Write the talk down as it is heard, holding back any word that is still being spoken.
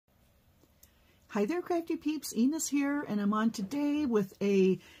Hi there, Crafty Peeps. Enis here, and I'm on today with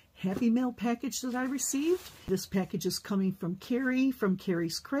a Happy Mail package that I received. This package is coming from Kerrie from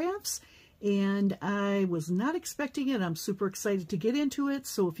Kerrie's Crafts, and I was not expecting it. I'm super excited to get into it,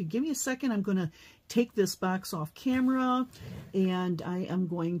 so if you give me a second, I'm going to take this box off camera, and I am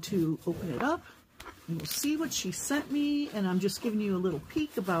going to open it up, and we'll see what she sent me, and I'm just giving you a little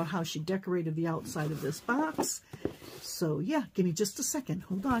peek about how she decorated the outside of this box. So yeah, give me just a second.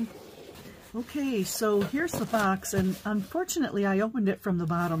 Hold on. Okay, so here's the box, and unfortunately I opened it from the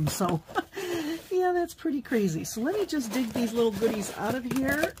bottom, so yeah, that's pretty crazy. So let me just dig these little goodies out of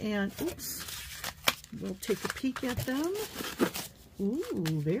here, and oops, we'll take a peek at them. Ooh,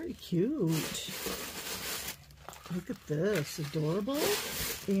 very cute. Look at this, adorable.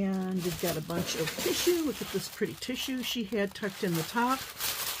 And we've got a bunch of tissue. Look at this pretty tissue she had tucked in the top.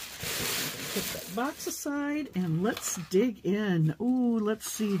 Put that box aside and let's dig in. Ooh, let's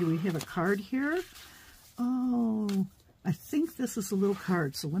see. Do we have a card here? Oh, I think this is a little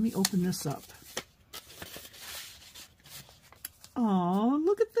card. So let me open this up. Oh,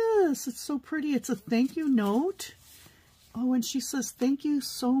 look at this. It's so pretty. It's a thank you note. Oh, and she says, thank you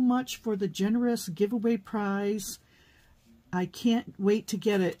so much for the generous giveaway prize. I can't wait to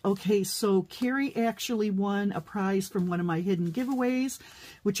get it. Okay, so Kerrie actually won a prize from one of my hidden giveaways,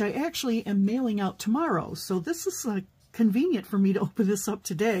 which I actually am mailing out tomorrow. So this is convenient for me to open this up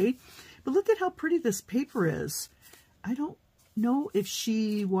today. But look at how pretty this paper is. I don't know if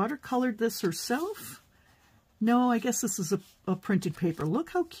she watercolored this herself. No, I guess this is a printed paper. Look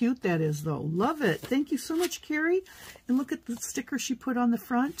how cute that is, though. Love it. Thank you so much, Kerrie. And look at the sticker she put on the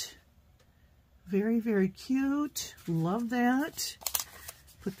front. Very, very cute. Love that.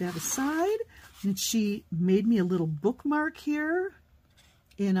 Put that aside. And she made me a little bookmark here.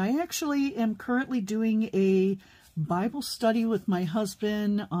 And I actually am currently doing a Bible study with my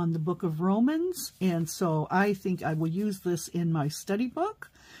husband on the book of Romans. And so I think I will use this in my study book.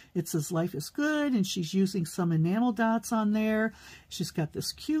 It says life is good, and she's using some enamel dots on there. She's got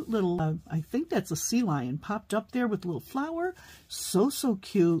this cute little, I think that's a sea lion popped up there with a little flower. So, so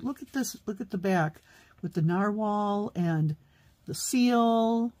cute. Look at this. Look at the back with the narwhal and the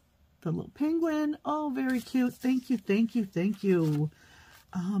seal, the little penguin. Oh, very cute. Thank you, thank you, thank you.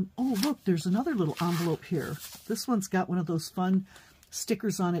 Oh, look, there's another little envelope here. This one's got one of those fun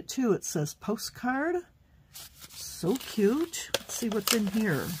stickers on it, too. It says postcard. So cute. Let's see what's in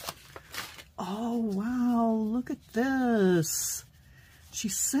here. Oh, wow. Look at this. She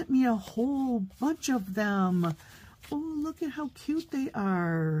sent me a whole bunch of them. Oh, look at how cute they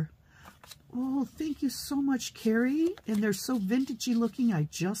are. Oh, thank you so much, Kerrie. And they're so vintagey looking. I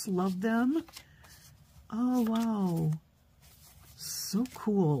just love them. Oh, wow. So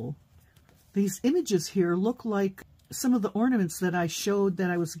cool. These images here look like some of the ornaments that I showed that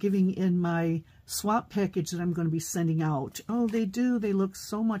I was giving in my swap package that I'm going to be sending out. Oh, they do. They look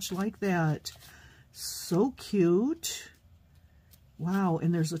so much like that. So cute. Wow,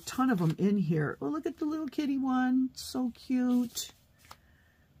 and there's a ton of them in here. Oh, look at the little kitty one. So cute.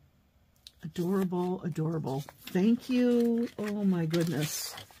 Adorable, adorable. Thank you. Oh my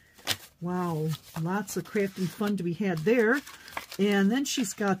goodness. Wow, lots of crafting fun to be had there. And then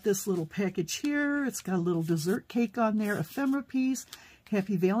she's got this little package here. It's got a little dessert cake on there, ephemera piece.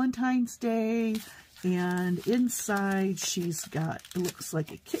 Happy Valentine's Day. And inside she's got, it looks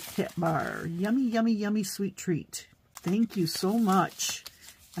like a Kit Kat bar. Yummy, yummy, yummy sweet treat. Thank you so much.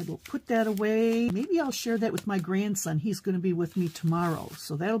 I will put that away. Maybe I'll share that with my grandson. He's going to be with me tomorrow,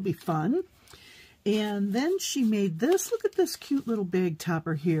 so that'll be fun. And then she made this. Look at this cute little bag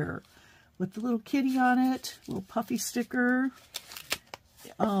topper here with the little kitty on it, little puffy sticker.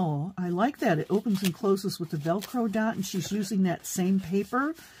 Oh, I like that. It opens and closes with the Velcro dot, and she's using that same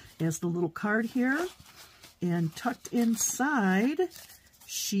paper as the little card here. And tucked inside,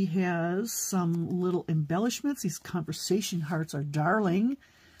 she has some little embellishments. These conversation hearts are darling.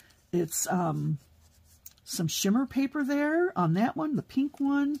 It's some shimmer paper there on that one, the pink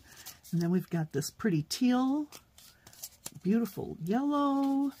one. And then we've got this pretty teal, beautiful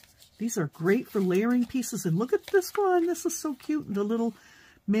yellow. These are great for layering pieces. And look at this one. This is so cute. The little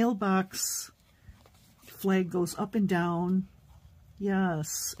mailbox flag goes up and down.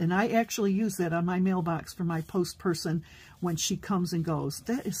 Yes. And I actually use that on my mailbox for my post person when she comes and goes.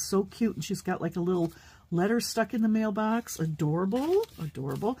 That is so cute. And she's got like a little letter stuck in the mailbox. Adorable.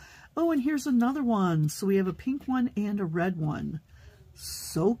 Adorable. Oh, and here's another one. So we have a pink one and a red one.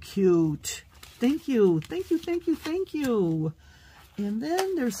 So cute. Thank you. Thank you. Thank you. Thank you. And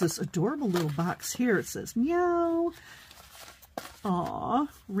then there's this adorable little box here. It says meow. Aw,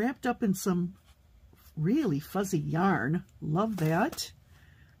 wrapped up in some really fuzzy yarn. Love that.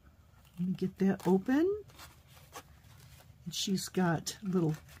 Let me get that open. And she's got a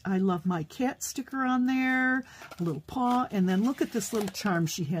little I love my cat sticker on there, a little paw, and then look at this little charm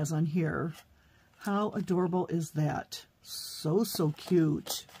she has on here. How adorable is that? So, so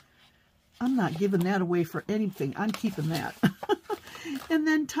cute. I'm not giving that away for anything. I'm keeping that. And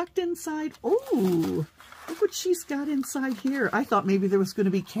then tucked inside, oh, look what she's got inside here. I thought maybe there was going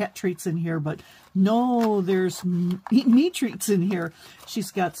to be cat treats in here, but no, there's me treats in here.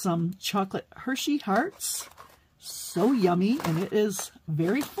 She's got some chocolate Hershey hearts. So yummy, and it is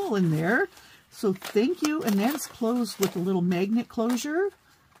very full in there. So thank you, and that is closed with a little magnet closure.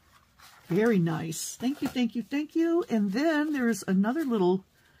 Very nice. Thank you, thank you, thank you. And then there's another little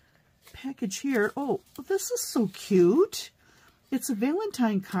package here. Oh, this is so cute. It's a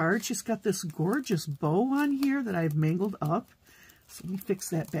Valentine card. She's got this gorgeous bow on here that I've mangled up. So let me fix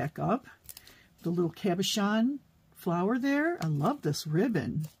that back up. The little cabochon flower there. I love this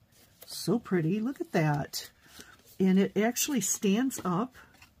ribbon. So pretty. Look at that. And it actually stands up.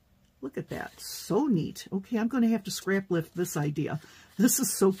 Look at that. So neat. Okay, I'm going to have to scrap lift this idea. This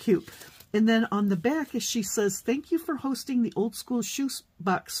is so cute. And then on the back, she says, thank you for hosting the old school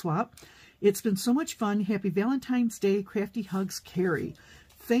shoebox swap. It's been so much fun. Happy Valentine's Day. Crafty hugs, Kerrie.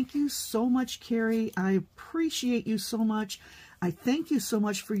 Thank you so much, Kerrie. I appreciate you so much. I thank you so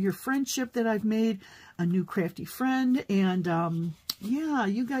much for your friendship that I've made. A new crafty friend. And yeah,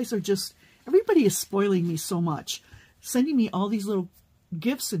 you guys are just, everybody is spoiling me so much. Sending me all these little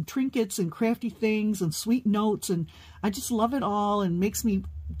gifts and trinkets and crafty things and sweet notes. And I just love it all and makes me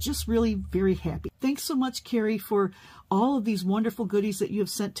just really very happy. Thanks so much, Kerrie, for all of these wonderful goodies that you have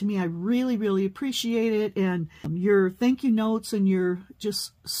sent to me. I really, really appreciate it. And your thank you notes and your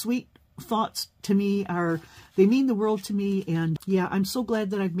just sweet thoughts to me they mean the world to me. And yeah, I'm so glad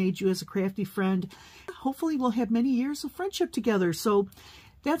that I've made you as a crafty friend. Hopefully we'll have many years of friendship together. So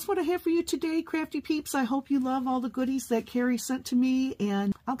that's what I have for you today, Crafty Peeps. I hope you love all the goodies that Kerrie sent to me,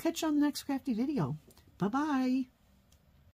 and I'll catch you on the next crafty video. Bye-bye.